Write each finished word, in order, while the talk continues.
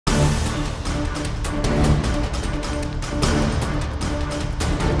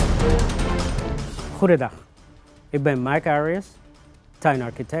Goedendag, ik ben Mike Arias,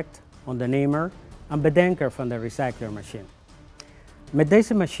 tuinarchitect, ondernemer en bedenker van de RecyclerMachine. Met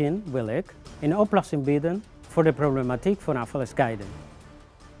deze machine wil ik een oplossing bieden voor de problematiek van afval scheiden.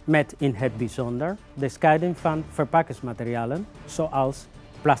 Met in het bijzonder de scheiding van verpakkingsmaterialen zoals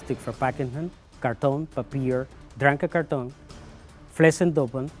plastic verpakkingen, karton, papier, drankenkarton,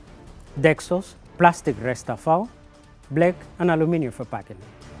 flessendoppen, deksels, plastic restafval, blik en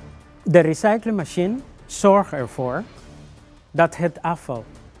aluminiumverpakkingen. De RecyclerMachine zorgt ervoor dat het afval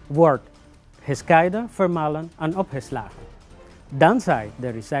wordt gescheiden, vermalen en opgeslagen. Dankzij de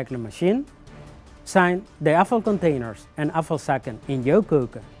RecyclerMachine zijn de afvalcontainers en afvalzakken in jouw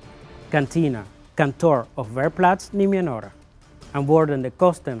keuken, kantine, kantoor of werkplaats niet meer nodig en worden de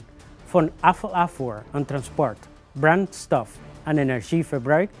kosten van afvalafvoer en transport, brandstof en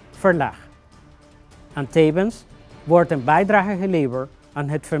energieverbruik verlaagd. En tevens wordt een bijdrage geleverd aan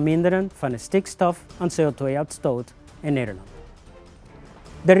het verminderen van de stikstof- en CO2-uitstoot in Nederland.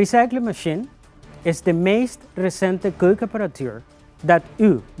 De RecyclerMachine is de meest recente keukenapparatuur dat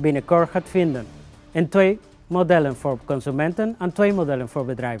u binnenkort gaat vinden in 2 modellen voor consumenten en 2 modellen voor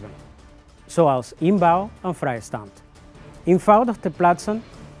bedrijven, zoals inbouw en vrijstaand. Eenvoudig te plaatsen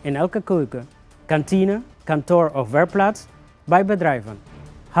in elke keuken, kantine, kantoor of werkplaats bij bedrijven,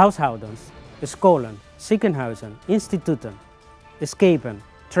 huishoudens, scholen, ziekenhuizen, instituten, schepen,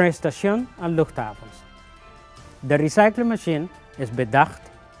 treinstations en luchthavens. De RecyclerMachine is bedacht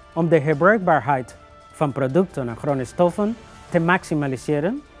om de herbruikbaarheid van producten en grondstoffen te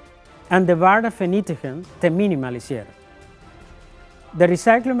maximaliseren en de waardevernietiging te minimaliseren. De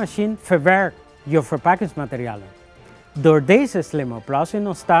RecyclerMachine verwerkt je verpakkingsmaterialen. Door deze slimme oplossing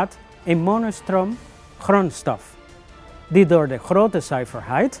ontstaat een mono-stroom grondstof, die door de grote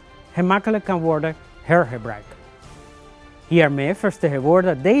zuiverheid gemakkelijk kan worden hergebruikt. Hiermee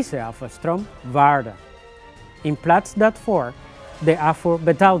vertegenwoordigt deze afvalstroom waarde, in plaats daarvoor de afvoer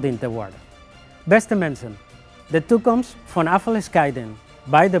betaald dient te worden. Beste mensen, de toekomst van afvalscheiden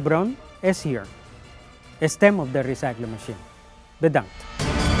bij de bron is hier. Stem op de RecyclerMachine. Bedankt.